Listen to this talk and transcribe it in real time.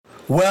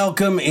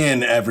Welcome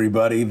in,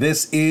 everybody.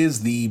 This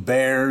is the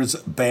Bears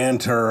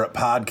Banter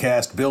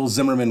podcast. Bill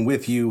Zimmerman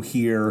with you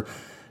here,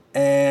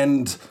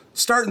 and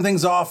starting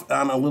things off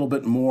on a little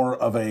bit more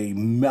of a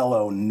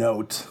mellow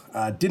note.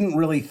 Didn't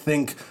really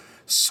think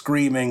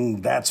screaming,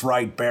 "That's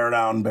right, bear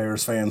down,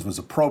 Bears fans," was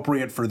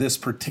appropriate for this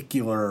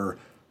particular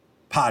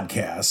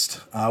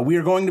podcast. We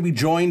are going to be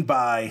joined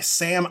by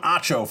Sam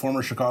Acho,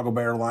 former Chicago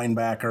Bear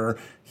linebacker,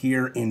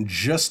 here in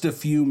just a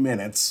few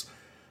minutes.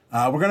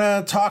 We're not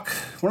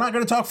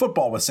going to talk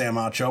football with Sam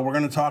Acho. We're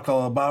going to talk a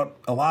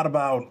lot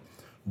about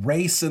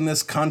race in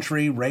this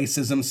country,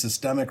 racism,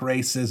 systemic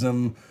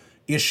racism,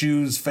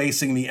 issues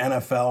facing the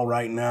NFL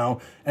right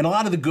now, and a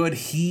lot of the good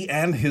he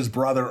and his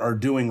brother are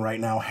doing right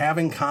now,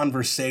 having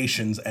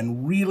conversations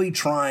and really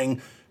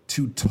trying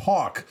to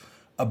talk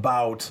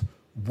about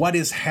what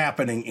is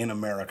happening in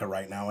America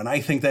right now. And I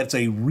think that's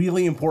a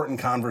really important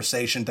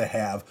conversation to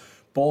have,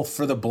 both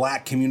for the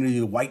black community,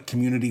 the white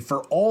community,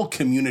 for all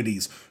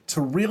communities,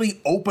 to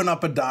really open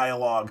up a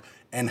dialogue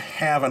and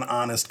have an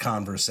honest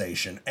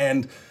conversation.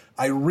 And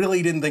I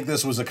really didn't think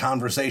this was a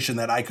conversation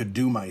that I could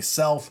do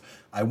myself.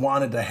 I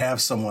wanted to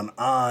have someone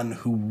on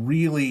who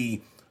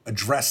really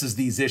addresses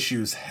these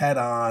issues head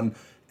on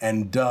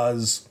and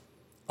does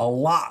a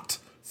lot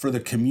for the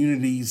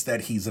communities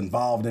that he's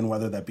involved in,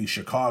 whether that be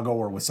Chicago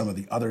or with some of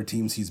the other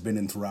teams he's been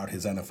in throughout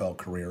his NFL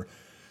career.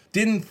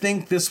 Didn't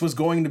think this was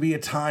going to be a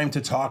time to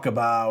talk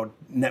about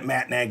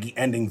Matt Nagy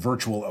ending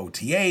virtual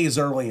OTAs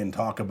early and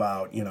talk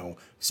about,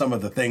 some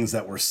of the things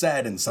that were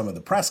said in some of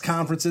the press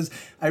conferences.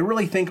 I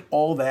really think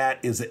all that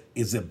is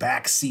a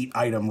backseat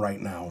item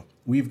right now.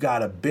 We've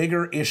got a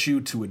bigger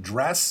issue to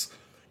address.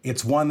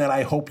 It's one that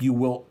I hope you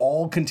will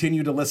all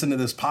continue to listen to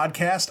this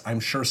podcast. I'm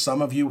sure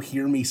some of you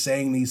hear me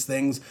saying these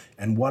things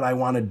and what I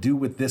want to do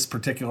with this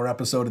particular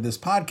episode of this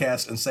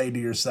podcast and say to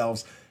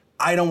yourselves,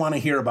 I don't want to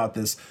hear about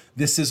this.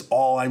 This is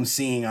all I'm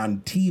seeing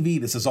on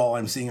TV. This is all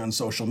I'm seeing on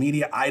social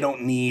media. I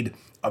don't need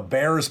a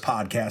Bears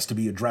podcast to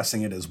be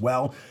addressing it as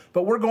well.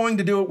 But we're going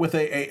to do it with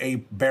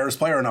a Bears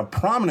player, and a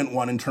prominent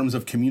one in terms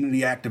of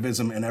community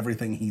activism and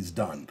everything he's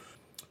done.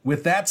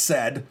 With that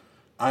said,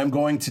 I'm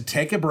going to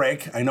take a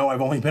break. I know I've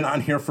only been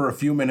on here for a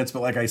few minutes,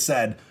 but like I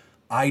said,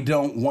 I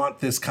don't want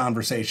this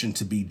conversation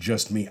to be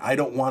just me. I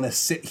don't want to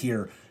sit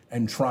here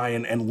and try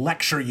and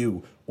lecture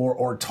you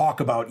or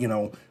talk about,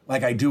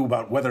 like I do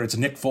about whether it's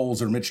Nick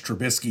Foles or Mitch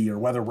Trubisky or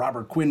whether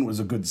Robert Quinn was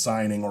a good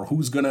signing or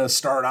who's going to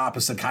start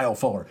opposite Kyle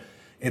Fuller.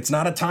 It's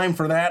not a time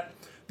for that.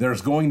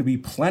 There's going to be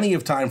plenty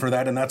of time for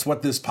that, and that's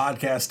what this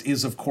podcast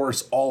is, of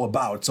course, all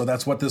about. So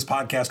that's what this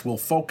podcast will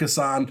focus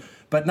on,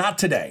 but not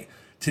today.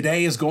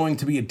 Today is going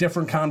to be a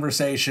different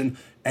conversation,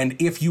 and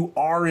if you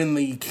are in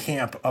the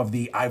camp of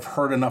the I've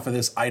heard enough of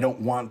this, I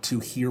don't want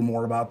to hear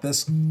more about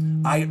this,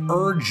 I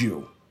urge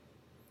you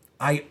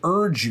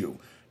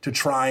to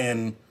try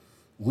and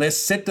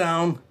sit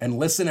down and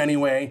listen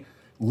anyway.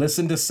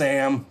 Listen to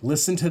Sam,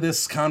 listen to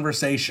this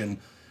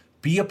conversation,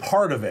 be a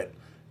part of it,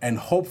 and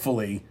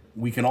hopefully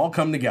we can all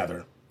come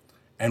together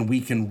and we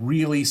can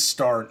really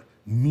start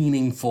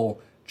meaningful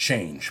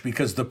change,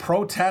 because the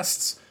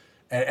protests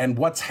and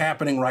what's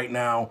happening right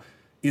now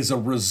is a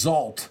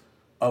result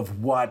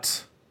of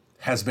what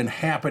has been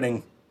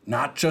happening,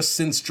 not just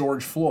since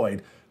George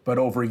Floyd, but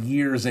over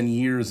years and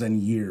years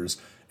and years.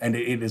 And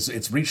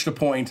it's reached a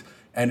point,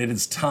 and it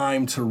is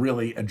time to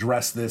really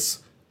address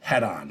this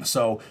head on.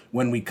 So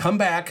when we come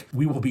back,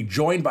 we will be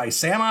joined by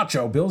Sam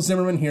Acho, Bill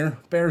Zimmerman here,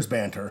 Bears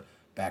Banter,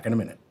 back in a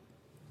minute.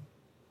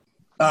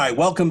 All right,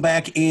 welcome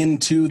back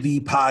into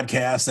the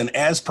podcast. And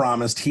as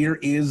promised, here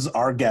is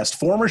our guest,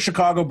 former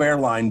Chicago Bear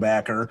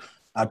linebacker,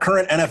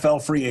 current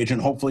NFL free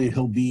agent. Hopefully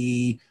he'll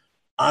be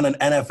on an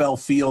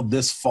NFL field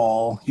this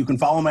fall. You can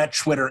follow him at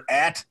Twitter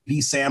at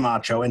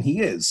 @TheSamAcho, and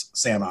he is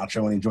Sam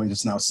Acho, and he joins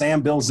us now.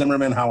 Sam, Bill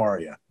Zimmerman, how are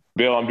you?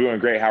 Bill, I'm doing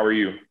great. How are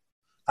you?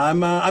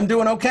 I'm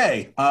doing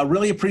okay.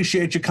 Really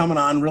appreciate you coming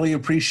on. Really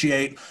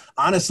appreciate,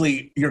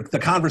 honestly, the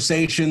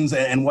conversations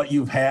and what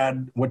you've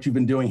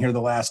been doing here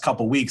the last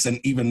couple weeks, and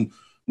even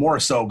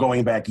more so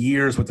going back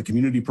years with the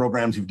community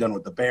programs you've done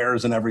with the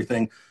Bears and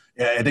everything.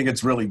 I think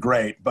it's really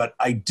great. But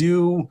I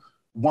do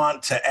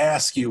want to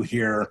ask you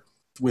here,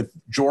 with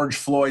George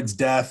Floyd's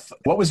death,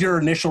 what was your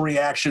initial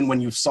reaction when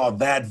you saw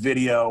that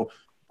video,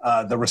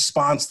 the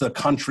response the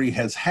country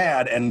has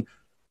had? And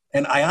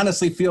I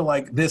honestly feel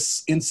like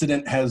this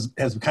incident has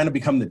kind of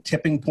become the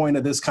tipping point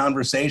of this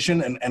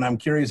conversation. And I'm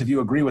curious if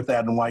you agree with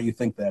that and why you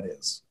think that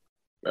is.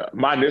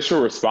 My initial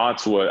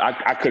response was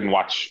I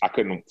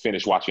couldn't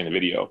finish watching the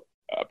video.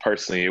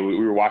 Personally, we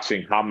were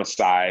watching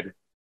Homicide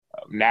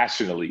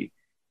nationally,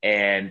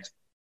 and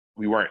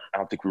I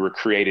don't think we were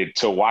created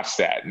to watch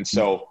that. And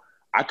so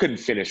I couldn't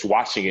finish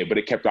watching it, but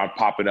it kept on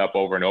popping up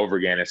over and over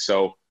again. And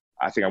so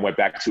I think I went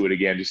back to it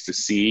again just to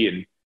see,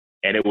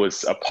 and it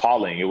was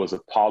appalling. It was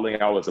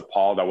appalling. I was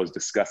appalled. I was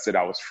disgusted.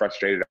 I was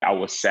frustrated. I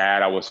was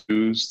sad. I was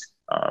confused.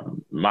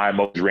 My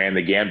emotions ran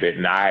the gambit,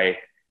 and I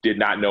did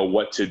not know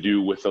what to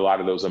do with a lot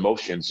of those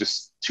emotions.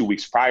 Just 2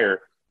 weeks prior,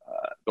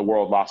 the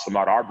world lost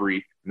Ahmaud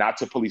Arbery, not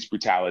to police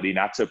brutality,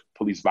 not to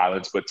police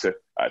violence, but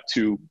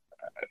to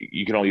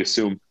you can only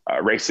assume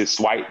racist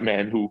white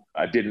men who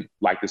didn't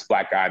like this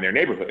black guy in their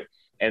neighborhood.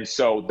 And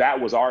so that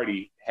was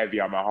already heavy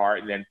on my heart.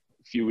 And then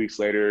a few weeks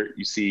later,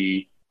 you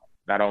see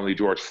not only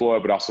George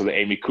Floyd, but also the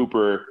Amy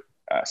Cooper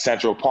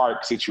Central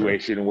Park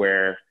situation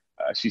where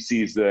she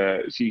sees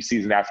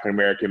an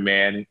African-American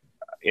man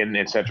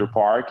in Central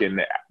Park,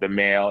 and the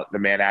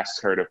man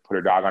asks her to put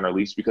her dog on her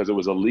leash because it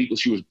was illegal.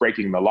 She was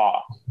breaking the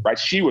law, right?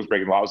 She was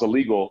breaking the law. It was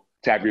illegal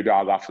to have your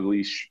dog off the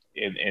leash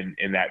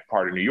in that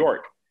part of New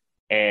York.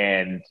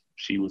 And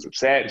she was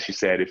upset. She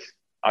said,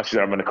 I'm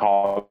going to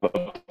call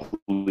the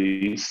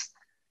police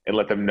and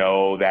let them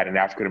know that an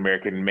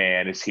African-American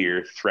man is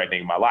here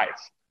threatening my life.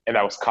 And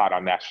that was caught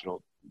on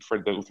national for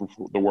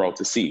the world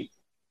to see.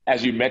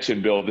 As you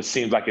mentioned, Bill, this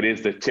seems like it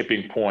is the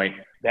tipping point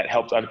that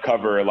helped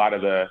uncover a lot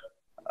of the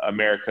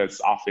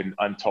America's often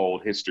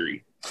untold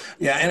history.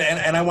 Yeah,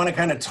 and I want to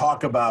kind of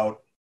talk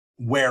about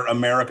where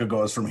America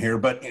goes from here,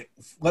 but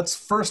let's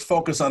first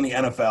focus on the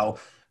NFL.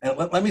 And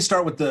let me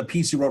start with the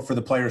piece you wrote for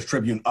the Players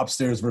Tribune,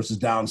 Upstairs versus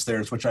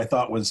Downstairs, which I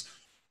thought was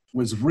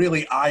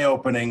really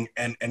eye-opening,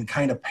 and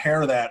kind of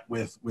pair that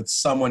with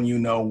someone you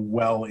know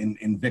well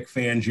in Vic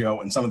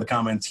Fangio and some of the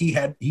comments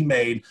he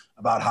made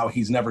about how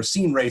he's never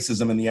seen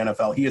racism in the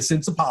NFL. He has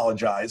since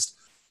apologized,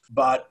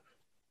 but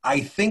I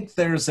think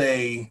there's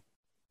a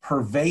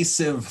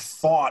pervasive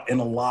thought in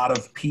a lot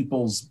of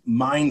people's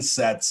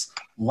mindsets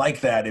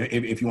like that,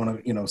 if you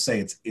want to say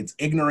it's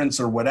ignorance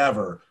or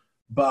whatever.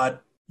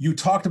 But you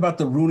talked about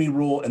the Rooney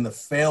Rule and the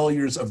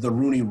failures of the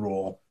Rooney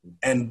Rule,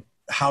 and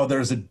how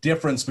there's a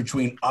difference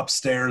between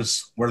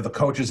upstairs where the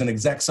coaches and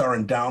execs are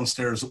and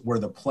downstairs where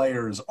the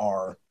players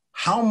are.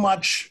 How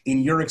much, in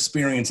your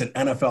experience in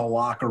NFL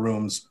locker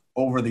rooms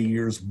over the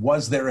years,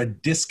 was there a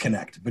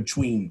disconnect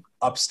between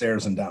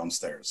upstairs and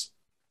downstairs?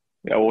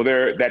 Yeah, well,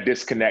 that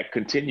disconnect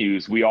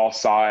continues. We all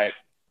saw it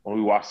when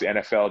we watched the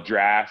NFL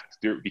draft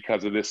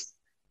because of this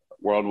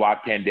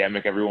worldwide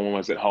pandemic. Everyone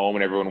was at home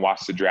and everyone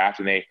watched the draft,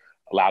 and they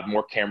allowed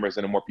more cameras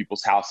into more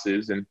people's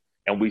houses. And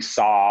we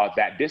saw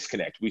that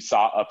disconnect. We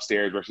saw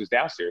upstairs versus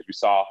downstairs. We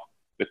saw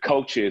the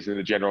coaches and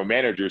the general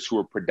managers who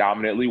were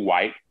predominantly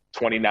white.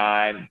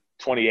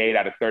 28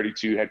 out of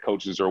 32 head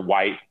coaches are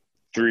white.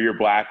 3 are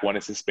black, 1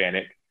 is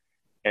Hispanic.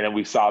 And then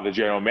we saw the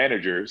general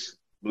managers.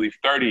 I believe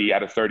 30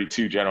 out of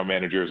 32 general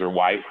managers are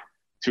white,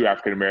 2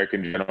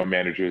 African-American general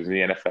managers in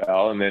the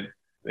NFL. And then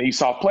you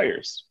saw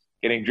players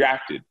getting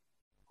drafted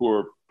who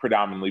are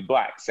predominantly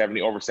black.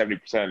 Over 70%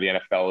 of the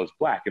NFL is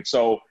black. And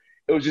so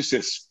it was just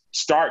this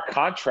stark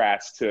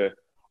contrast to,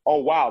 oh,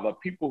 wow, the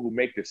people who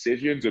make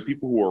decisions, the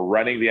people who are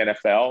running the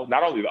NFL,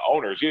 not only the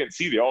owners, you didn't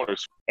see the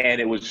owners. And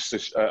it was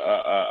just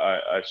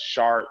a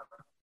sharp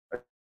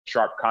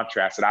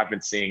contrast that I've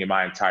been seeing in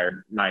my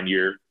entire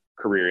 9-year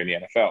career in the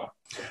NFL.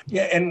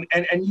 Yeah, and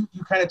you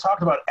kind of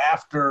talked about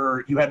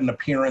after you had an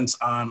appearance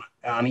on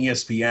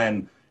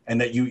ESPN,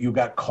 and that you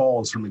got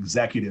calls from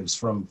executives,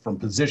 from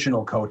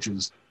positional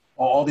coaches,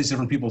 all these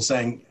different people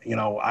saying,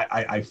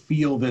 I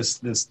feel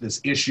this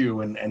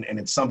issue, and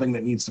it's something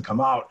that needs to come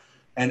out.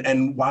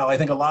 And while I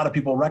think a lot of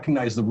people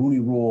recognize the Rooney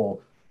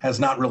Rule has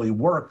not really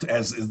worked,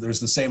 as there's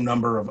the same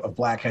number of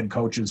black head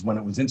coaches when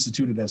it was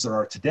instituted as there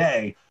are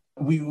today,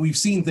 we've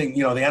seen things,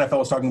 the NFL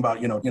was talking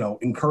about,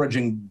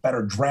 encouraging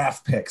better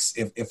draft picks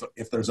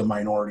if there's a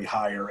minority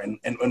hire. And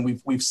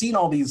we've seen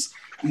all these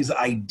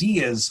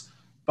ideas,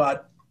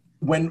 but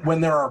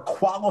when there are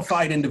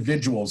qualified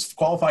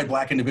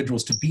black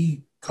individuals to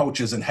be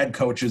coaches and head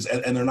coaches,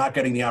 and they're not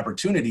getting the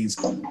opportunities,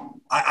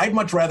 I'd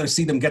much rather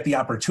see them get the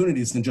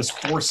opportunities than just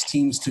force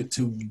teams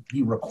to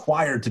be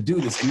required to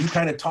do this. And you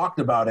kind of talked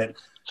about it,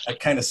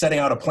 kind of setting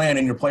out a plan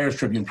in your Players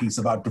Tribune piece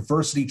about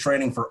diversity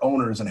training for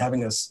owners and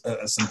having a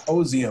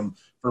symposium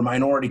for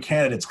minority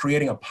candidates,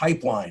 creating a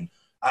pipeline.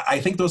 I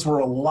think those were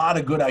a lot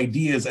of good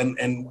ideas.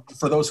 And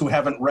for those who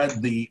haven't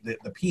read the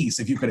piece,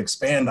 if you could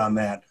expand on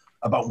that,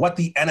 about what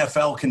the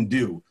NFL can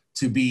do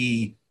to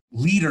be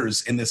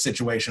leaders in this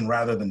situation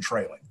rather than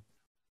trailing.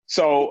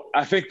 So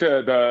I think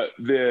the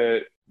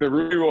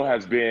Rooney Rule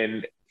has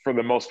been, for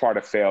the most part,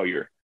 a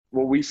failure.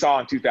 What we saw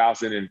in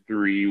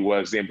 2003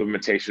 was the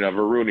implementation of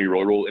a Rooney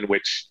Rule in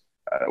which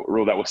a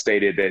rule that was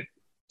stated that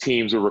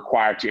teams were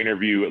required to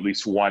interview at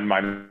least one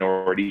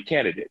minority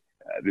candidate.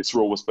 This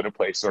rule was put in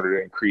place in order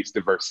to increase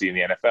diversity in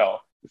the NFL.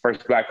 The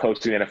first black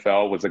coach in the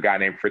NFL was a guy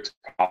named Fritz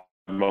Collins.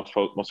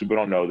 Most people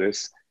don't know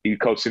this. He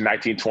coached in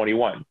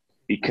 1921.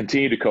 He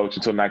continued to coach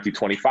until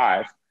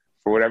 1925.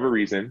 For whatever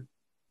reason,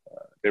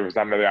 there was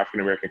not another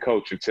African-American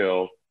coach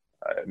until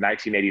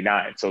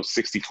 1989, so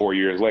 64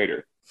 years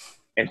later.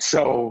 And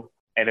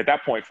at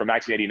that point, from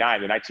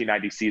 1989, the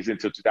 1990 season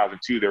until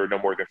 2002, there were no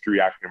more than 3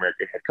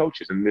 African-American head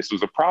coaches, and this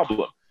was a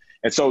problem.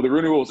 And so the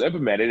Rooney Rule was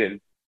implemented,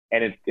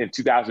 and in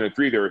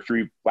 2003, there were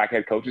 3 black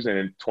head coaches, and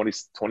in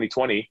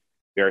 2020,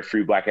 there are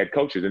 3 black head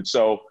coaches. And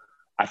so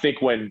I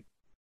think when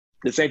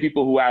the same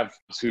people who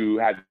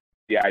had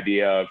the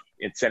idea of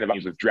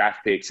incentivizing with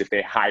draft picks if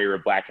they hire a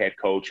black head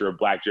coach or a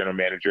black general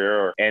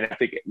manager, and I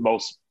think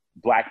most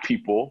black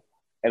people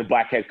and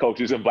black head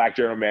coaches and black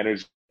general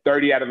managers,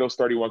 30 out of those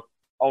 31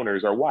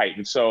 owners are white.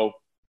 And so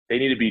they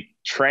need to be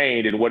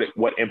trained in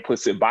what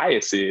implicit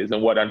bias is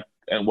and what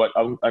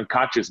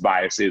unconscious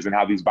bias is and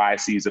how these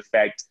biases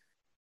affect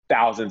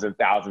thousands and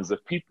thousands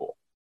of people.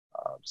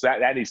 So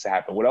that needs to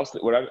happen. What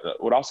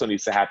also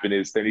needs to happen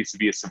is there needs to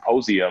be a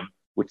symposium,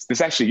 which this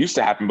actually used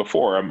to happen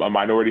before, a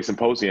minority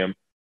symposium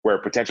where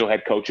potential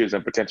head coaches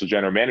and potential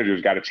general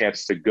managers got a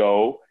chance to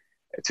go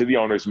to the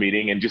owners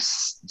meeting and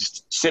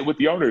just sit with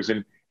the owners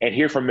and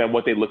hear from them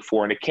what they look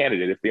for in a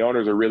candidate. If the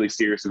owners are really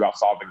serious about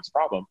solving this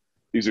problem,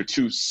 these are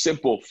two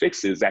simple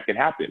fixes that can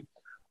happen.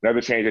 Another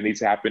change that needs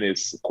to happen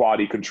is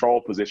quality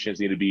control positions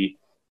need to be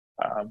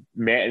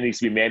it needs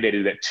to be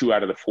mandated that 2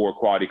 out of the 4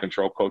 quality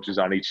control coaches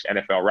on each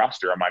NFL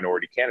roster are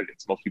minority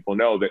candidates. Most people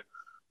know that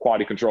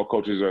quality control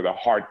coaches are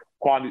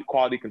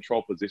quality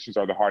control positions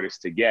are the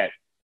hardest to get.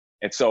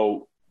 And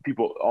so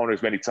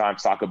owners many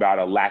times talk about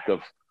a lack of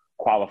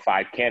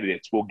qualified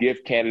candidates. We'll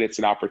give candidates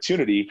an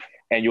opportunity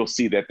and you'll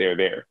see that they're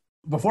there.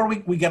 Before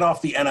we get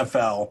off the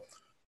NFL,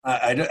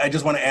 I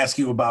just want to ask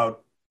you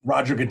about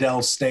Roger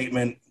Goodell's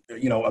statement.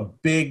 A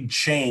big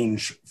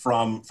change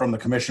from the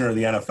commissioner of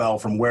the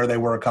NFL from where they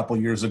were a couple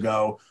years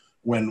ago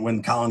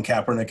when Colin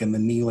Kaepernick and the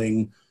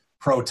kneeling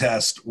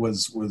protest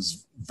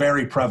was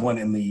very prevalent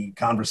in the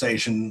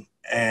conversation.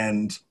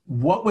 And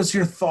what was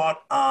your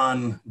thought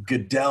on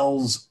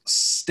Goodell's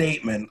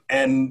statement?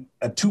 And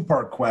a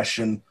 2-part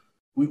question.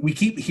 We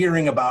keep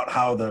hearing about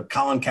how the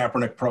Colin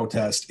Kaepernick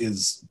protest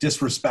is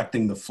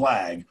disrespecting the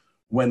flag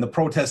when the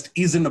protest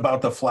isn't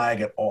about the flag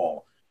at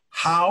all.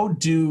 How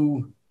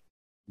do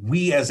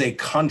we as a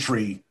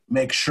country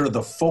make sure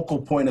the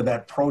focal point of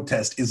that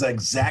protest is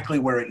exactly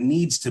where it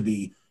needs to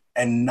be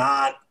and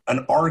not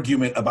an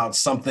argument about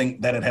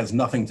something that it has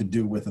nothing to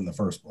do with in the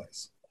first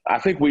place? I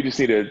think we just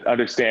need to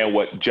understand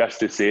what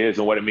justice is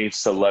and what it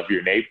means to love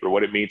your neighbor,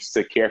 what it means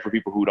to care for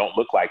people who don't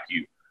look like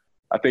you.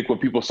 I think when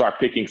people start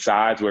picking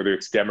sides, whether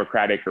it's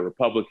Democratic or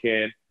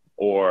Republican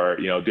or,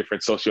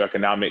 different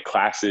socioeconomic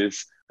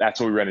classes, that's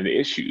when we run into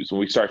issues. When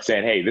we start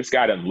saying, hey, this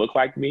guy doesn't look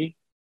like me,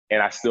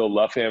 and I still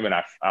love him and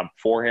I'm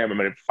for him, I'm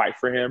going to fight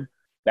for him,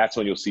 that's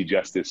when you'll see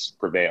justice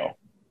prevail.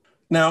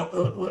 Now,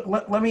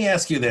 let me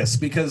ask you this,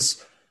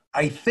 because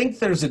I think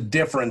there's a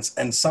difference,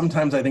 and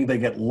sometimes I think they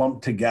get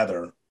lumped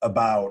together,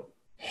 about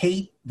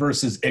hate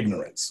versus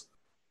ignorance.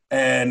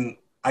 And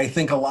I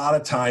think a lot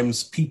of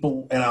times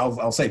people, and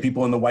I'll say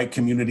people in the white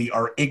community,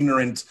 are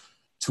ignorant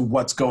to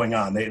what's going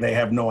on. They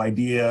have no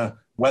idea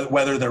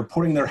whether they're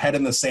putting their head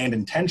in the sand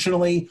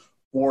intentionally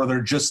or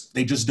they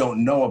just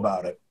don't know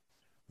about it.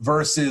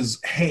 Versus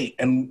hate.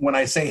 And when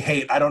I say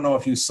hate, I don't know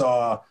if you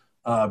saw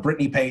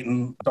Brittany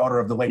Payton, daughter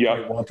of the late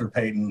great Walter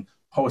Payton,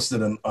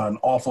 posted an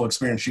awful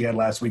experience she had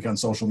last week on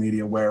social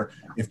media where,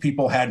 if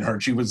people hadn't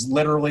heard, she was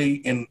literally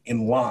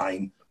in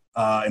line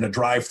in a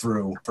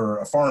drive-through for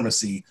a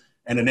pharmacy,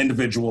 and an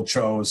individual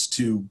chose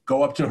to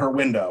go up to her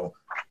window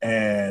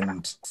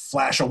and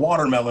flash a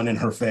watermelon in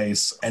her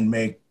face and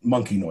make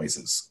monkey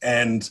noises.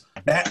 And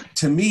that,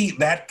 to me,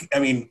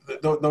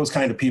 those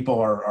kind of people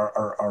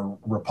are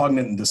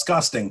repugnant and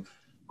disgusting.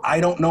 I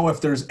don't know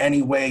if there's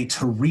any way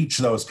to reach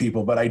those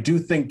people, but I do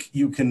think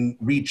you can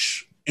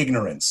reach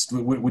ignorance.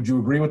 Would you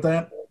agree with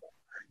that?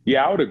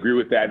 Yeah, I would agree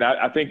with that. And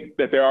I think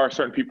that there are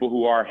certain people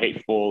who are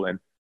hateful and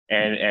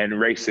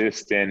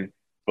racist and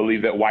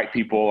believe that white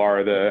people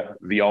are they're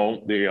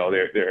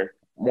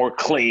more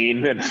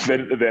clean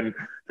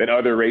than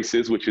other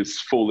races, which is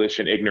foolish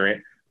and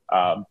ignorant.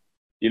 But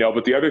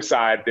the other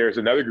side, there's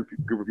another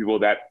group of people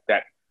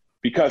that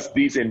because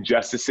these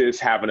injustices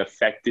haven't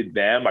affected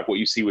them, like what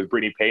you see with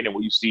Brittany Payton and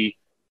what you see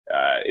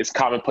is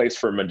commonplace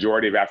for a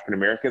majority of African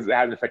Americans, it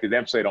hasn't affected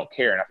them, so they don't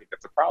care. And I think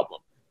that's a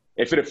problem.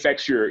 If it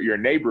affects your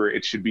neighbor,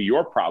 it should be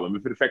your problem.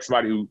 If it affects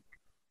somebody who,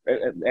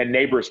 and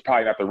neighbor is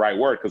probably not the right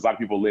word because a lot of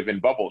people live in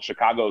bubbles.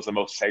 Chicago is the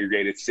most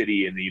segregated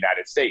city in the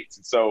United States.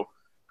 And so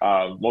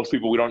most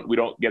people, we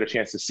don't get a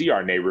chance to see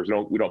our neighbors.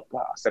 We don't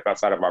step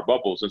outside of our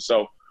bubbles. And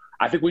so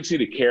I think we just need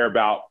to care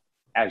about,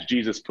 as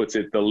Jesus puts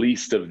it, the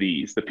least of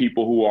these, the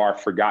people who are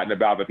forgotten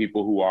about, the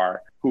people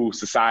who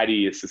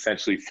society is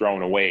essentially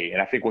thrown away.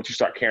 And I think once you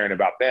start caring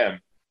about them,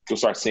 you'll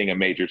start seeing a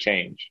major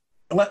change.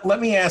 Let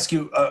me ask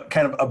you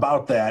kind of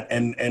about that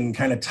and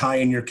kind of tie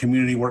in your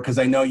community work, because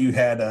I know you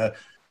had a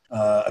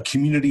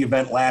community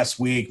event last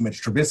week.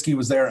 Mitch Trubisky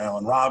was there,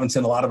 Allen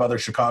Robinson, a lot of other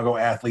Chicago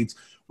athletes,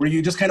 where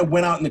you just kind of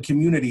went out in the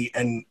community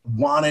and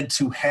wanted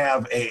to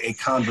have a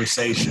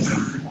conversation.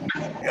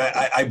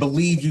 I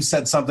believe you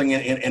said something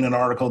in an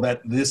article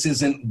that this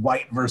isn't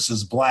white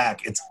versus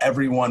black, it's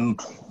everyone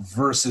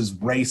versus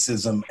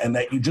racism, and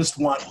that you just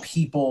want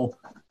people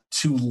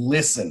to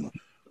listen.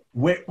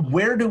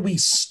 Where do we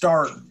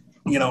start?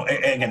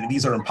 Again,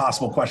 these are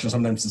impossible questions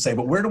sometimes to say,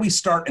 but where do we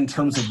start in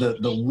terms of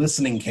the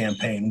listening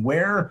campaign?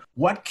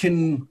 What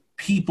can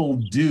people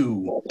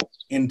do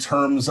in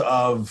terms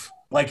of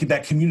like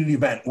that community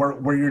event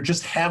where you're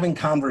just having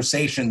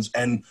conversations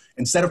and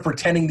instead of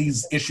pretending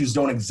these issues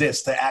don't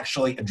exist, to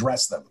actually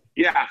address them?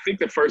 Yeah, I think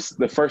the first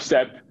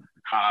step,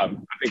 I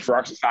think for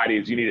our society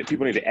is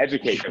people need to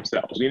educate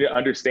themselves. You need to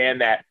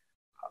understand that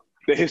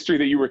the history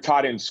that you were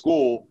taught in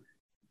school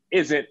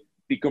isn't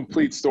the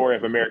complete story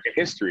of American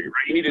history,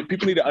 right?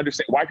 People need to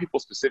understand, white people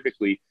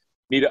specifically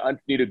need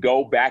to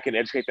go back and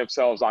educate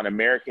themselves on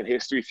American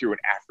history through an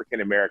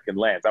African American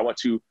lens. I went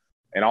to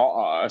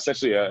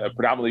essentially a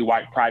predominantly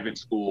white private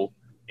school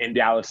in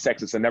Dallas,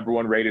 Texas, the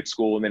 #1 rated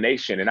school in the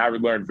nation, and I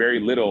learned very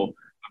little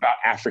about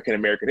African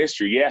American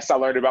history. Yes, I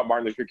learned about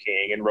Martin Luther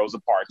King and Rosa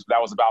Parks, but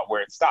that was about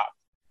where it stopped.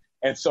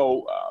 And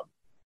so,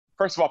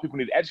 first of all, people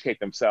need to educate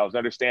themselves,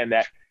 understand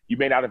that you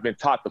may not have been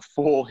taught the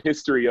full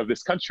history of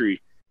this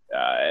country.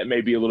 It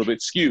may be a little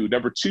bit skewed.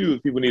 Number two,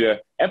 people need to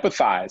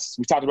empathize.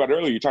 We talked about it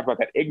earlier. You talked about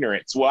that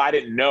ignorance. Well, I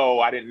didn't know.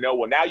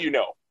 Well, now you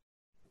know.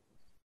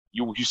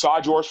 You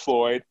saw George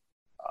Floyd.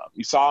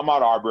 You saw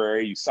Ahmaud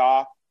Arbery. You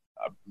saw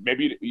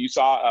maybe you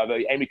saw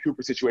the Amy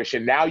Cooper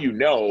situation. Now you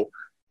know.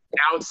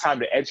 Now it's time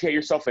to educate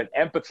yourself and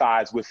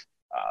empathize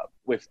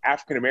with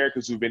African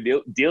Americans who've been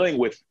dealing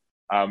with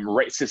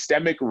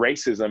systemic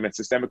racism and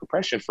systemic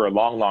oppression for a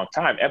long, long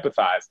time.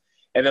 Empathize.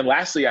 And then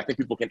lastly, I think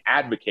people can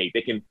advocate.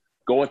 They can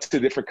go into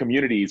different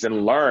communities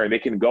and learn. They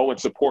can go and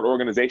support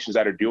organizations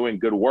that are doing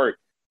good work.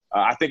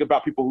 I think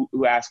about people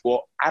who ask,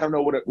 well, I don't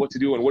know what to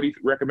do, and what do you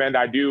recommend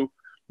I do?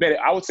 Man,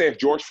 I would say if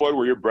George Floyd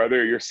were your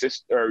brother or your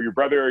sister, or your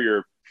brother or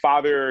your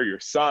father or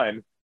your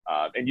son,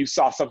 and you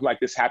saw something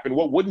like this happen,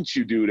 what wouldn't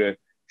you do to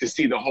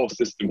see the whole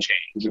system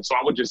change? And so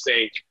I would just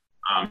say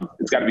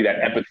it's got to be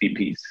that empathy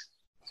piece.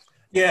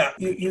 Yeah,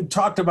 you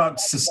talked about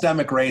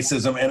systemic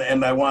racism,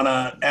 and I want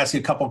to ask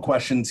you a couple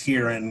questions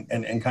here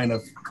and kind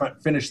of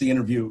finish the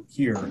interview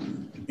here.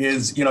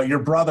 Is, your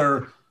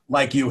brother,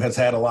 like you, has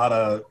had a lot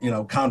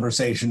of,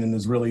 conversation and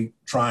is really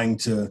trying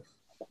to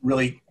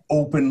really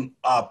open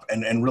up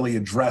and really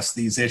address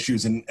these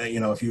issues. And,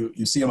 if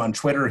you see him on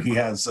Twitter, he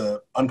has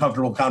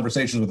uncomfortable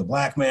conversations with a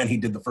black man. He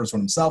did the first one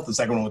himself, the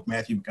second one with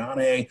Matthew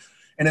McConaughey.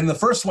 And in the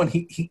first one,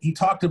 he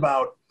talked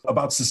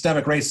about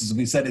systemic racism.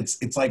 He said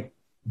it's like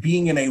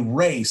being in a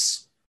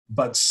race,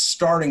 but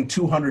starting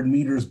 200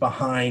 meters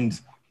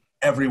behind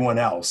everyone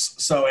else.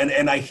 So,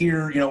 and I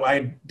hear,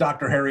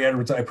 Dr. Harry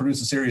Edwards, I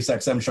produce a Sirius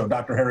XM show,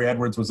 Dr. Harry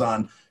Edwards was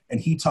on, and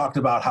he talked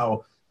about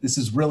how this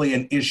is really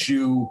an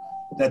issue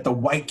that the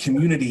white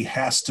community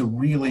has to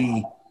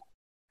really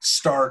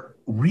start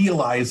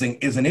realizing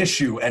is an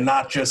issue, and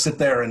not just sit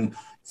there. And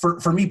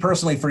for me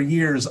personally, for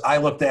years, I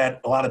looked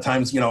at a lot of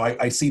times,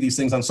 I see these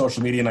things on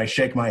social media and I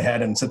shake my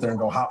head and sit there and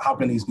go, how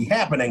can these be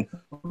happening?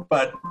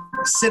 But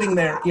sitting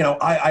there,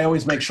 I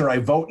always make sure I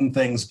vote in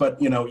things,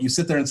 but, you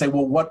sit there and say,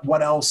 well,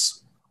 what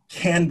else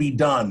can be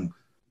done?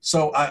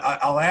 So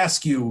I'll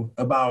ask you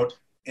about,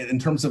 in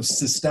terms of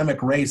systemic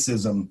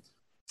racism,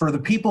 for the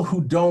people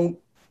who don't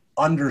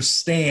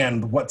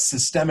understand what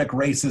systemic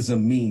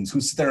racism means,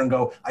 who sit there and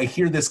go, I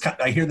hear this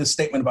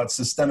statement about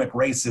systemic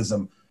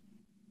racism.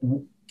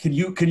 Can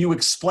you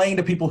explain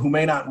to people who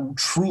may not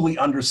truly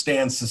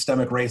understand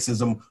systemic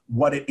racism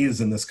what it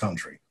is in this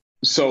country?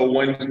 So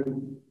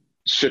when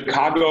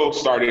Chicago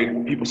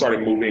started, people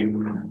started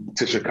moving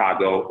to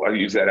Chicago. I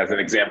use that as an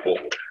example.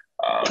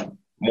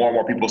 More and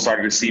more people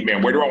started to see,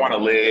 man, where do I want to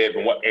live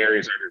and what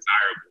areas are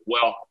desirable?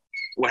 Well,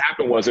 what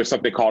happened was there's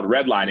something called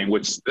redlining,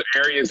 which the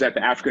areas that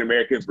the African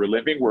Americans were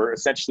living were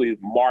essentially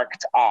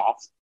marked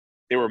off.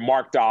 They were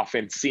marked off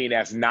and seen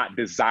as not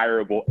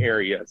desirable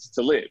areas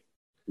to live.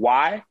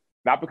 Why?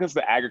 Not because of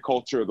the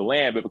agriculture of the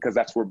land, but because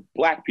that's where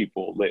Black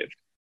people lived.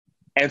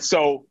 And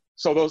so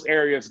those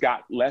areas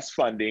got less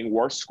funding,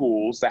 worse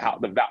schools,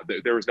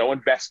 there was no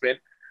investment.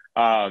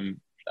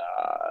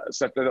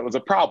 So that was a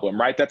problem,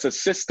 right? That's a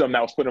system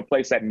that was put in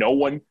place that no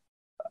one,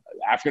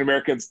 African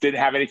Americans didn't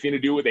have anything to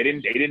do with. They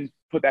didn't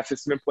put that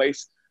system in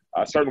place.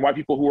 Certain white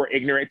people who were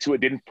ignorant to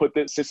it didn't put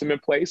the system in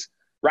place,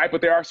 right?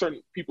 But there are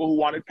certain people who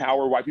wanted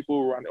power, white people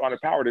who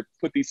wanted power, to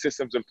put these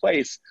systems in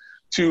place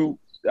to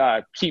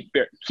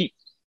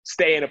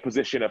stay in a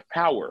position of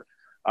power,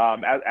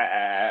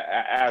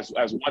 as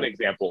one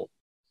example.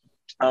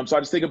 So I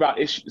just think about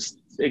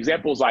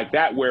examples like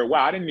that where,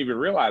 wow, I didn't even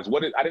realize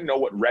I didn't know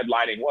what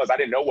redlining was. I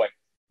didn't know what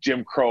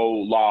Jim Crow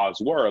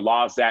laws were.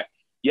 Laws that,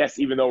 yes,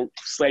 even though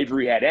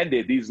slavery had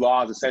ended, these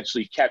laws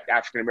essentially kept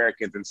African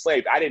Americans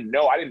enslaved. I didn't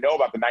know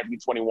about the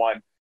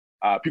 1921.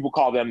 People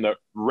call them the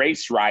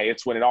race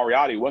riots, when in all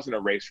reality it wasn't a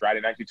race riot.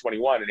 In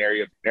 1921, an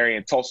area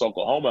in Tulsa,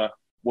 Oklahoma,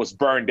 was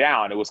burned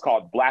down. It was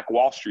called Black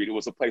Wall Street. It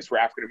was a place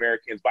where African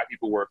Americans, Black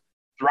people, were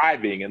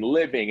thriving and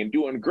living and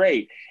doing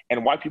great,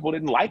 and white people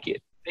didn't like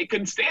it. They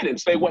couldn't stand it.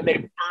 So they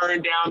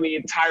burned down the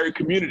entire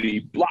community,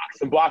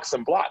 blocks and blocks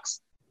and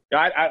blocks.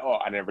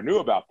 I never knew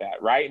about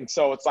that, right? And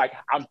so it's like,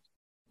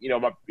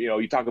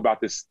 you talk about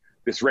this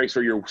race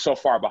where you're so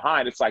far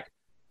behind. It's like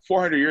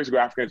 400 years ago,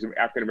 African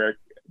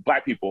American,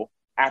 Black people,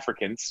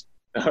 Africans,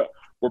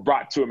 were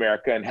brought to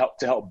America and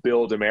helped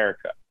build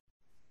America,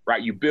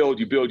 right? You build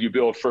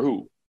for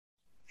who?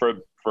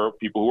 For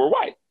people who are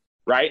white,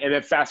 right? And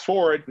then fast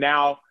forward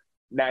now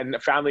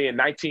finally in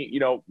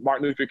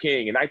Martin Luther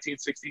King in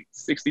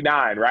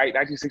 1969, right?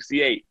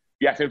 1968,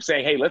 you have him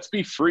saying, hey, let's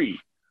be free.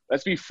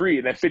 Let's be free.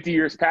 And then 50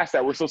 years past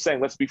that, we're still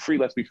saying, let's be free,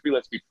 let's be free,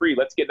 let's be free.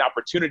 Let's get an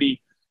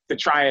opportunity to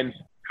try and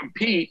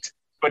compete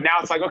But now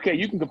it's like, okay,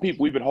 you can compete.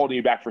 We've been holding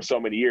you back for so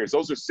many years.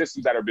 Those are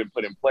systems that have been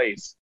put in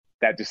place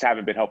that just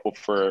haven't been helpful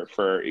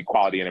for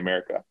equality in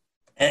America.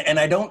 And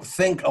I don't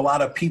think a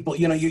lot of people,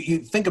 you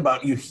think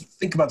about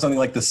something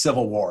like the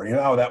Civil War.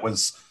 That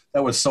was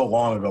so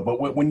long ago.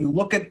 But when you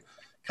look at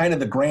kind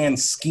of the grand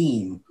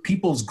scheme,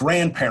 people's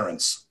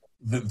grandparents,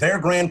 their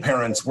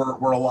grandparents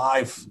were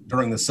alive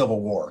during the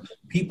Civil War.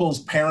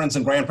 People's parents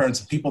and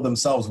grandparents, people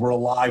themselves, were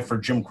alive for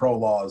Jim Crow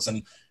laws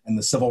and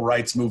the civil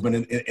rights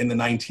movement in the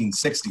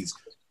 1960s.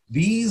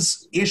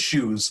 These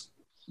issues,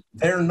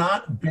 they're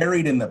not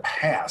buried in the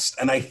past.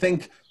 And I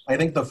think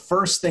the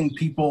first thing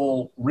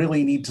people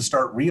really need to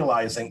start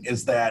realizing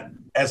is that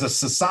as a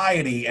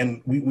society,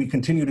 and we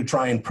continue to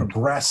try and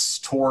progress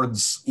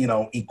towards,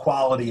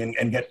 equality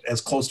and get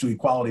as close to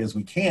equality as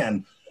we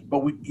can, but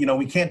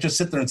we can't just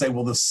sit there and say,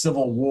 well, the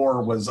Civil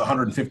War was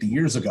 150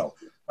 years ago.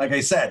 Like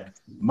I said,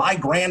 my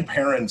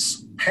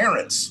grandparents'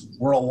 parents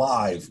were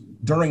alive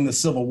during the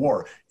Civil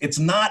War. It's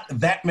not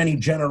that many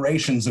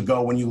generations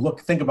ago when you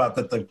think about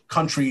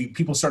that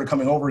people started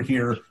coming over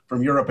here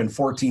from Europe in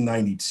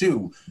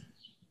 1492.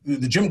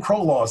 The Jim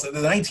Crow laws, the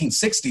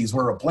 1960s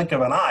were a blink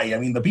of an eye. I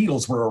mean, the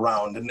Beatles were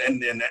around and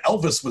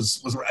Elvis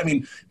was, I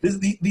mean,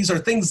 these are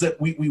things that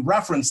we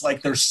reference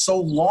like they're so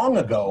long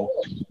ago,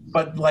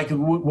 but like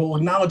we'll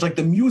acknowledge like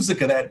the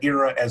music of that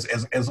era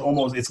as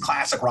almost, it's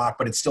classic rock,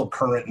 but it's still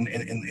current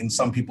in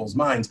some people's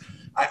minds.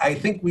 I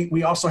think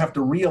we also have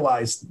to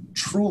realize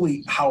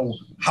truly how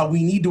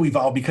we need to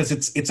evolve, because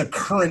it's a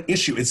current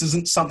issue. This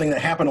isn't something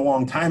that happened a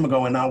long time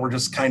ago and now we're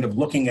just kind of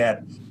looking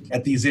at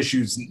these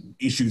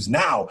issues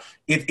now.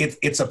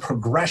 It's a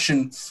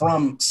progression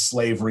from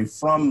slavery,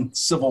 from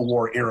Civil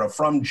War era,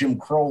 from Jim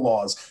Crow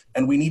laws,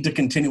 and we need to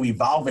continue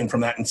evolving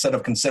from that instead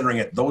of considering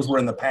it those were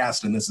in the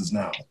past and this is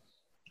now.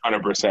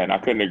 100%. I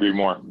couldn't agree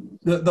more.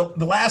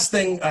 The last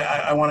thing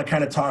I want to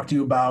kind of talk to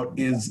you about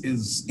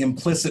is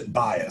implicit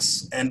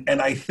bias, and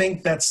I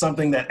think that's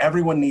something that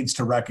everyone needs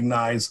to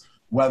recognize,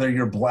 whether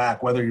you're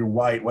Black, whether you're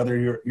white,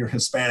 whether you're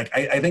Hispanic.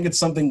 I think it's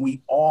something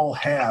we all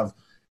have.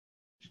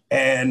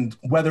 And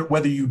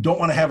whether you don't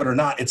want to have it or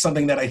not, it's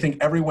something that I think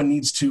everyone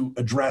needs to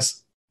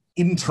address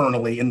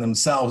internally in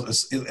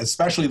themselves,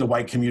 especially the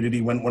white community,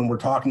 when we're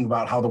talking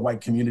about how the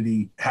white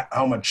community,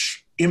 how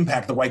much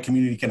impact the white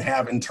community can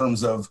have in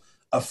terms of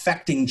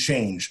affecting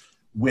change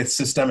with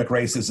systemic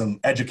racism,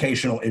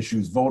 educational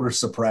issues, voter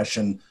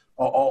suppression,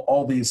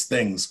 all these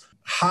things.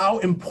 How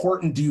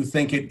important do you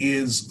think it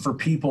is for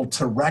people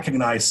to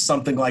recognize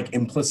something like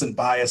implicit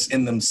bias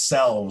in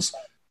themselves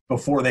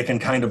before they can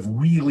kind of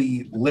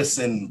really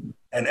listen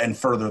and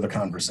further the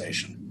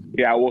conversation?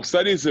 Yeah, well,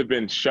 studies have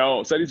been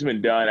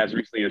done as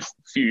recently as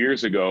a few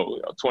years ago,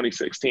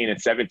 2016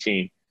 and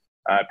 17,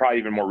 probably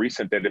even more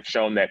recent, that have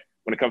shown that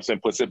when it comes to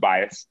implicit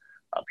bias,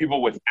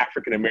 people with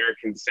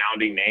African-American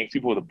sounding names,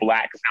 people with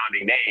Black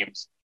sounding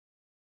names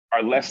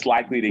are less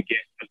likely to get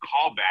a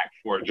call back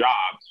for a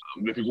job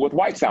than people with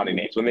white sounding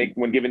names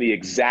when given the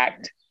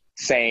exact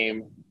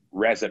same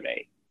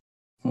resume.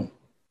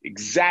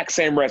 Exact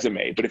same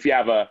resume. But if you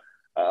have a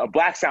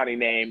Black sounding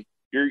name,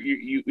 you're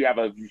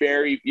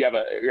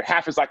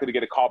half as likely to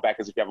get a call back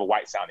as if you have a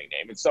white sounding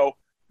name. And so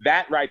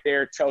that right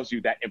there tells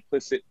you that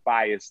implicit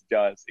bias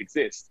does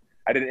exist.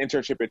 I did an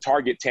internship at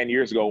Target 10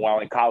 years ago while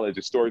in college,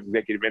 a stores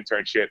executive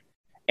internship.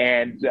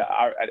 And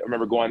I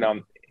remember going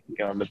on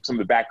some of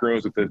the back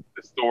rooms with the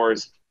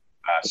store's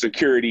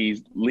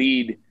security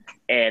lead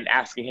and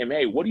asking him,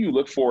 hey, what do you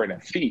look for in a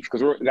thief?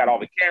 Because we got all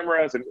the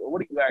cameras and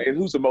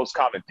who's the most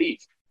common thief?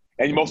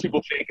 And most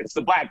people think it's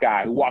the Black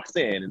guy who walks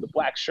in the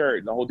black shirt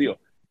and the whole deal.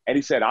 And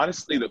he said,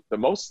 honestly, the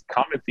most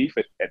common thief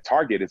at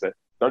Target is a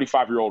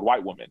 35-year-old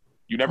white woman.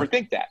 You never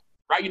think that,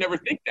 right? You never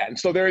think that. And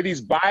so there are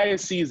these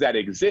biases that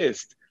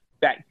exist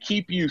that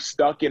keep you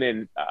stuck in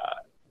an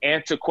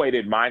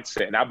antiquated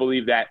mindset. And I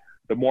believe that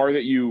the more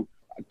that you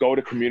go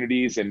to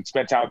communities and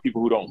spend time with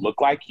people who don't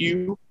look like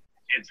you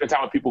and spend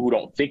time with people who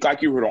don't think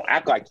like you, who don't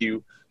act like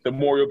you, the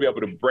more you'll be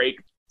able to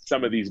break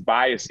some of these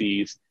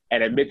biases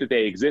and admit that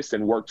they exist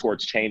and work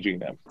towards changing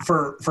them.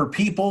 For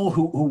people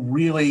who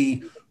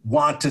really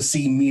want to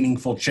see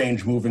meaningful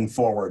change moving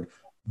forward,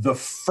 the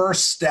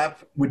first step,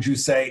 would you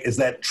say, is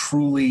that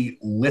truly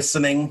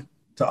listening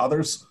to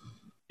others?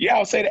 Yeah,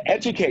 I'll say to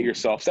educate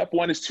yourself. Step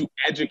one is to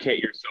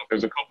educate yourself.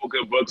 There's a couple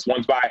good books.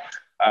 One's by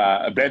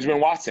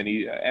Benjamin Watson,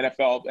 he's an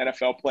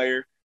NFL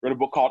player, wrote a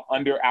book called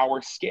Under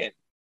Our Skin.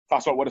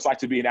 Talks about what it's like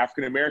to be an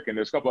African-American.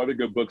 There's a couple other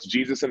good books.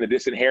 Jesus and the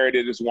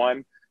Disinherited is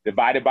one.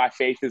 Divided by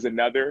Faith is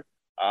another.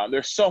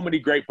 There's so many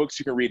great books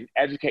you can read and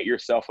educate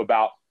yourself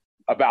about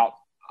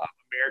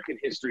American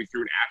history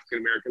through an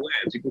African-American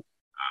lens. You can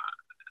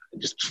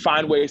just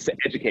find ways to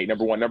educate,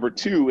 number one. Number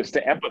two is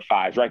to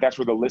empathize, right? That's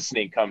where the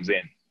listening comes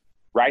in,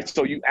 right?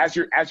 So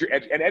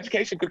and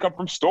education could come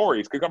from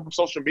stories, could come from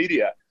social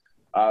media.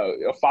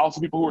 Follow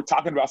some people who are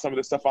talking about some of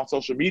this stuff on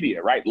social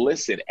media, right?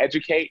 Listen,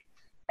 educate,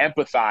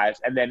 empathize,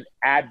 and then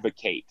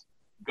advocate.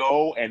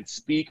 Go and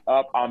speak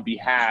up on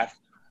behalf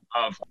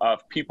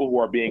of people who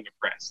are being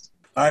oppressed.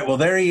 All right, well,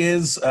 there he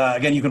is.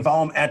 Again, you can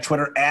follow him at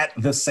Twitter, at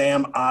the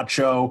Sam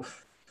Acho.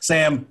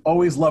 Sam,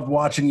 always loved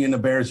watching you in the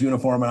Bears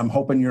uniform, and I'm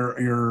hoping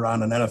you're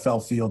on an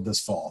NFL field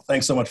this fall.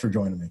 Thanks so much for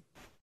joining me.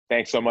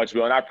 Thanks so much,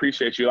 Bill, and I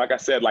appreciate you. Like I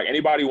said, like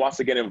anybody who wants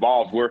to get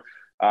involved, we're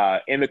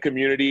in the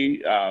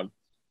community.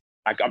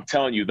 I'm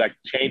telling you, like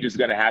change is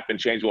going to happen.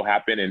 Change will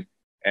happen,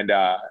 and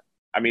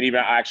I mean, even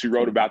I actually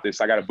wrote about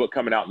this. I got a book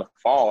coming out in the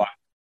fall.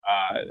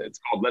 It's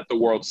called "Let the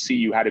World See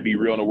You: How to Be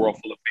Real in a World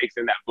Full of Fakes."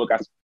 In that book, I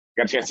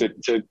got a chance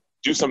to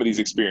do some of these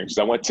experiences.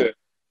 I went to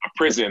a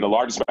prison, the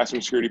largest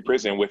maximum security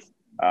prison, with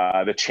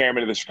the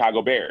chairman of the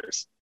Chicago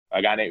Bears,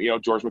 a guy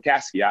named George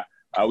McCaskey.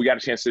 We got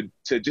a chance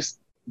to just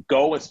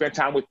go and spend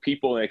time with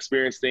people and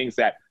experience things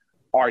that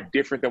are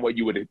different than what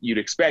you'd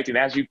expect. And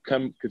as you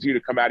continue to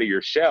come out of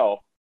your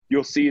shell,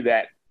 you'll see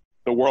that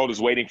the world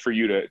is waiting for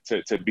you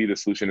to be the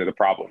solution to the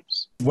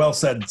problems. Well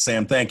said,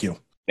 Sam. Thank you.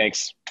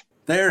 Thanks.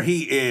 There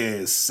he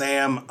is,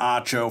 Sam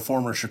Acho,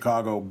 former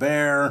Chicago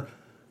Bear.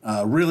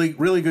 Really,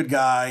 really good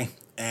guy.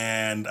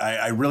 And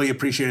I really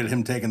appreciated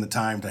him taking the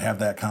time to have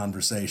that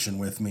conversation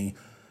with me.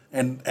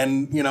 And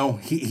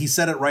he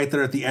said it right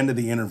there at the end of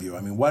the interview.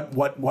 I mean,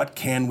 what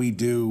can we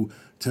do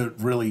to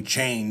really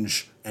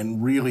change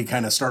and really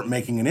kind of start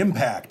making an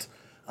impact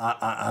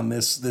on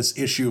this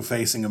issue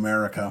facing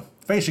America,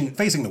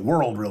 facing the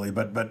world really,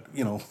 but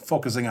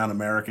focusing on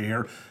America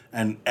here,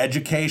 and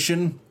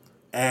education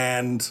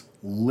and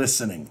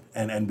listening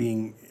and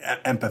being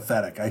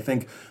empathetic. I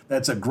think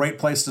that's a great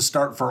place to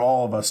start for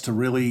all of us to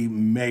really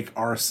make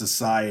our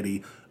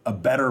society a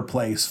better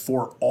place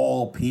for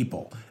all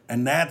people.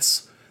 And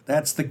that's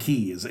the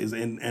key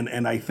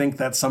and I think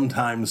that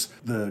sometimes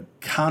the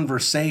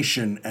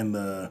conversation and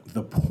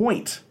the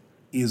point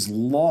is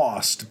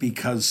lost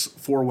because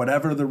for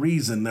whatever the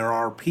reason, there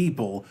are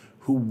people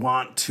who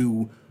want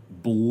to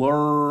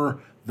blur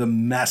the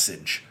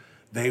message.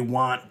 They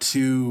want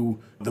the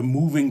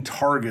moving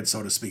target,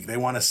 so to speak. They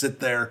want to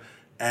sit there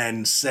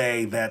and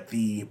say that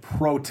the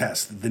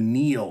protest, the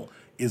kneel,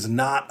 is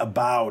not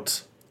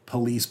about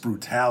police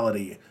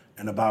brutality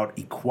and about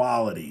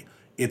equality.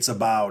 It's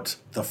about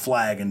the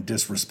flag and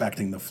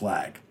disrespecting the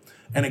flag.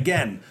 And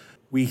again,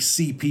 we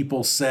see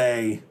people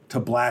say to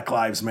Black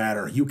Lives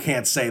Matter, you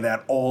can't say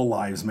that all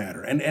lives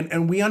matter.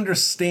 And we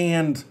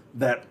understand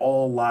that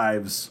all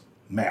lives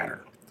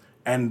matter.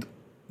 And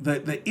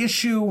the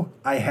issue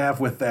I have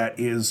with that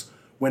is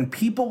when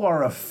people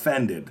are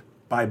offended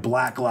by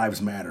Black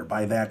Lives Matter,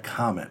 by that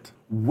comment,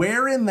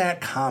 where in that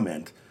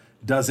comment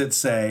does it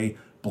say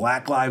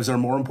Black lives are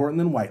more important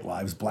than white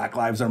lives, Black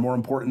lives are more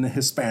important than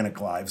Hispanic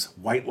lives,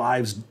 white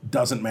lives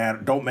don't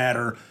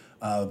matter,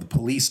 the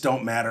police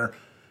don't matter?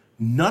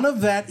 None of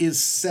that is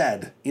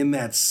said in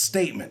that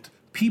statement.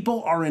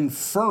 People are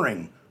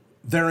inferring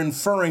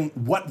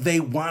what they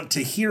want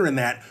to hear in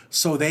that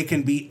so they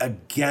can be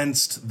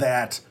against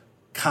that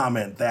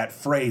comment, that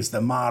phrase,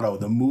 the motto,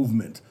 the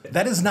movement.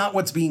 That is not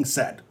what's being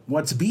said.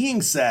 What's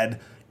being said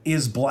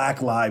is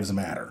Black Lives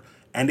Matter.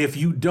 And if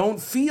you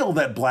don't feel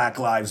that Black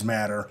Lives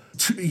Matter,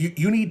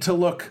 you need to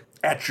look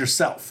at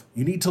yourself.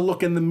 You need to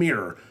look in the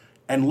mirror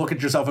and look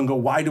at yourself and go,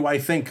 why do I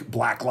think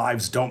Black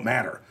lives don't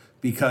matter?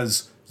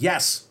 Because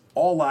yes,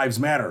 all lives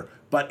matter.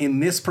 But in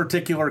this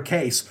particular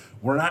case,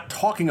 we're not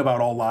talking about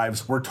all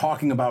lives, we're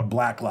talking about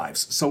Black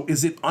lives. So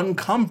is it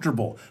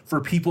uncomfortable for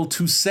people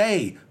to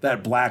say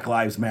that Black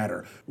lives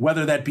matter,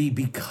 whether that be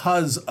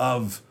because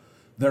of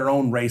their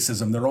own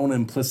racism, their own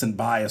implicit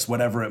bias,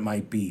 whatever it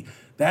might be?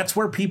 That's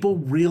where people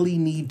really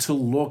need to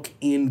look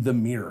in the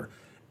mirror.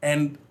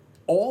 And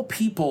all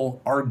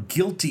people are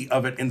guilty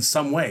of it in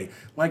some way.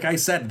 Like I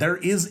said, there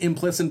is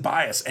implicit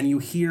bias, and you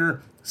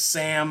hear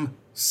Sam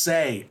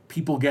say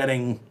people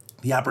getting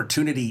the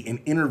opportunity in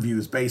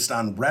interviews based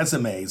on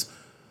resumes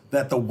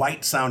that the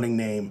white sounding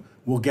name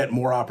will get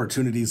more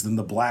opportunities than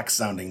the black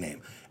sounding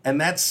name.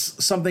 And that's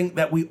something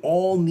that we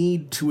all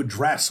need to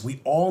address.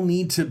 We all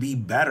need to be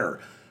better,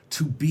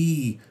 to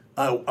be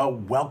a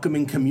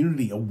welcoming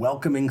community, a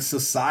welcoming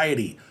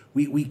society.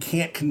 We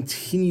can't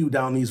continue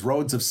down these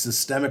roads of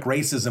systemic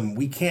racism.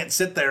 We can't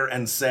sit there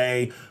and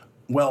say,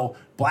 well,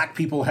 black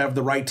people have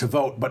the right to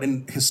vote, but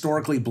in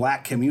historically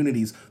black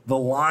communities, the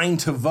line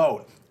to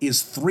vote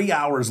is 3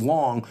 hours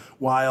long,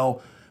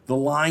 while the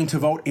line to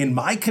vote in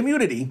my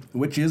community,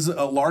 which is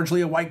largely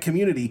a white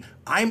community,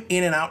 I'm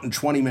in and out in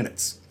 20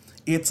 minutes.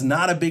 It's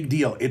not a big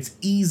deal. It's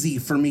easy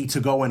for me to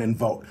go in and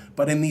vote.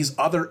 But in these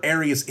other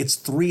areas, it's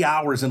 3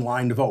 hours in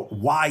line to vote.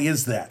 Why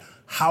is that?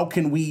 How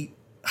can we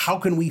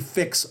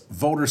fix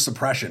voter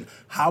suppression?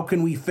 How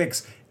can we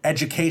fix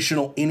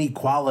educational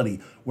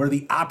inequality, where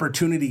the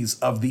opportunities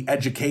of the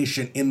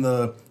education in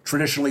the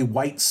traditionally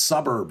white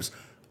suburbs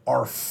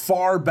are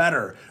far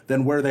better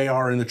than where they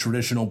are in the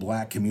traditional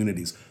black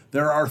communities?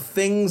 There are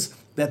things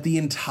that the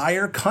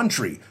entire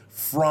country,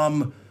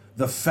 from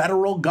the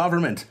federal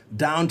government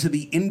down to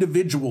the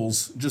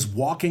individuals just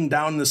walking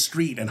down the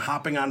street and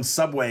hopping on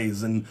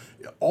subways, and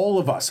all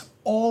of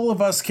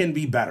us can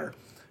be better.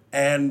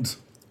 And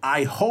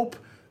I hope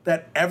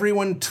that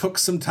everyone took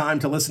some time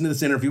to listen to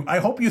this interview. I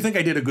hope you think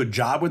I did a good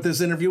job with this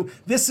interview.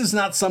 This is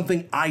not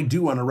something I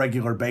do on a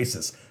regular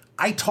basis.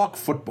 I talk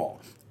football.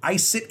 I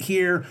sit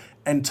here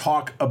and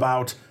talk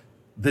about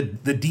the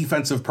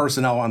defensive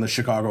personnel on the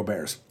Chicago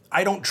Bears.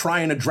 I don't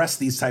try and address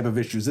these type of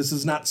issues. This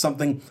is not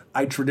something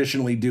I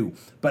traditionally do.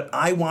 But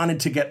I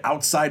wanted to get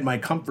outside my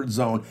comfort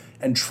zone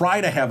and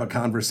try to have a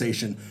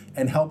conversation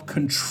and help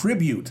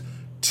contribute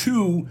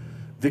to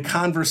the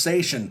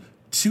conversation,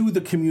 to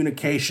the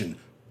communication,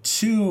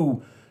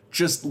 to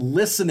just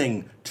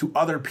listening to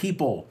other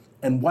people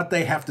and what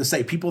they have to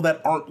say. People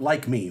that aren't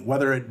like me,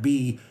 whether it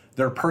be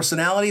their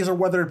personalities or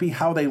whether it be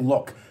how they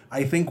look.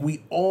 I think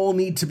we all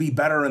need to be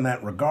better in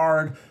that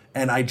regard.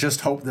 And I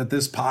just hope that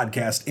this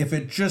podcast, if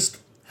it just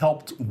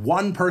helped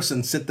one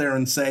person sit there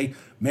and say,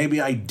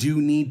 maybe I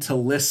do need to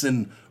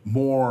listen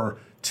more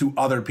to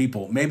other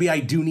people. Maybe I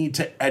do need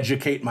to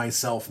educate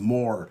myself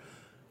more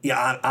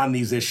on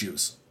these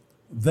issues.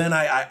 Then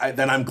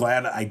I'm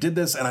glad I did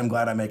this, and I'm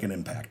glad I make an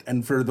impact.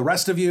 And for the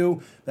rest of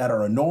you that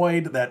are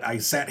annoyed that I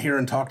sat here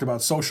and talked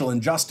about social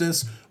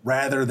injustice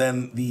rather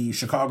than the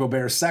Chicago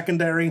Bears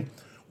secondary,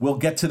 we'll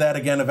get to that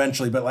again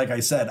eventually. But like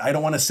I said, I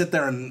don't want to sit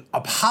there and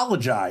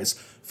apologize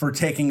for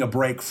taking a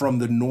break from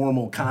the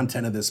normal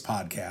content of this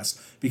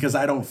podcast because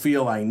I don't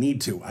feel I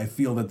need to. I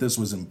feel that this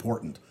was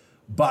important.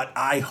 But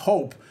I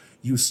hope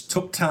you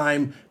took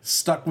time,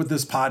 stuck with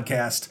this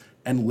podcast,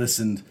 and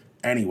listened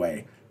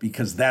anyway,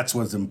 because that's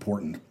what's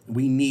important.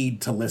 We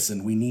need to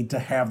listen. We need to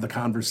have the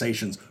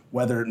conversations,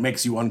 whether it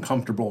makes you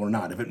uncomfortable or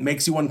not. If it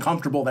makes you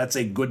uncomfortable, that's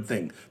a good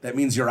thing. That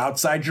means you're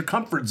outside your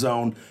comfort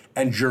zone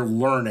and you're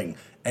learning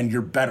and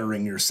you're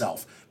bettering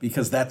yourself,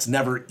 because that's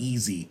never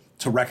easy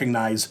to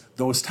recognize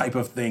those type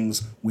of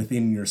things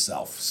within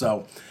yourself.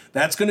 So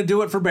that's going to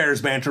do it for Bears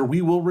Banter.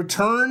 We will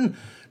return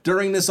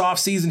during this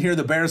offseason here.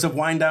 The Bears have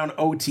wind down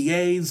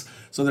OTAs,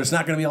 so there's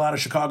not going to be a lot of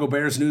Chicago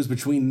Bears news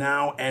between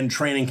now and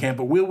training camp,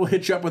 but we will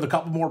hit you up with a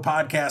couple more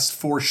podcasts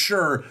for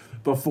sure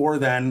before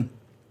then.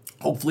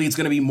 Hopefully it's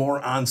going to be more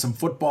on some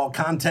football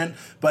content,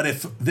 but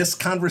if this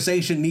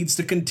conversation needs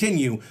to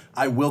continue,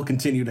 I will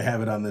continue to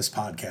have it on this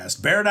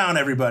podcast. Bear down,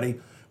 everybody.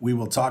 We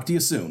will talk to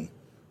you soon.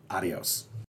 Adios.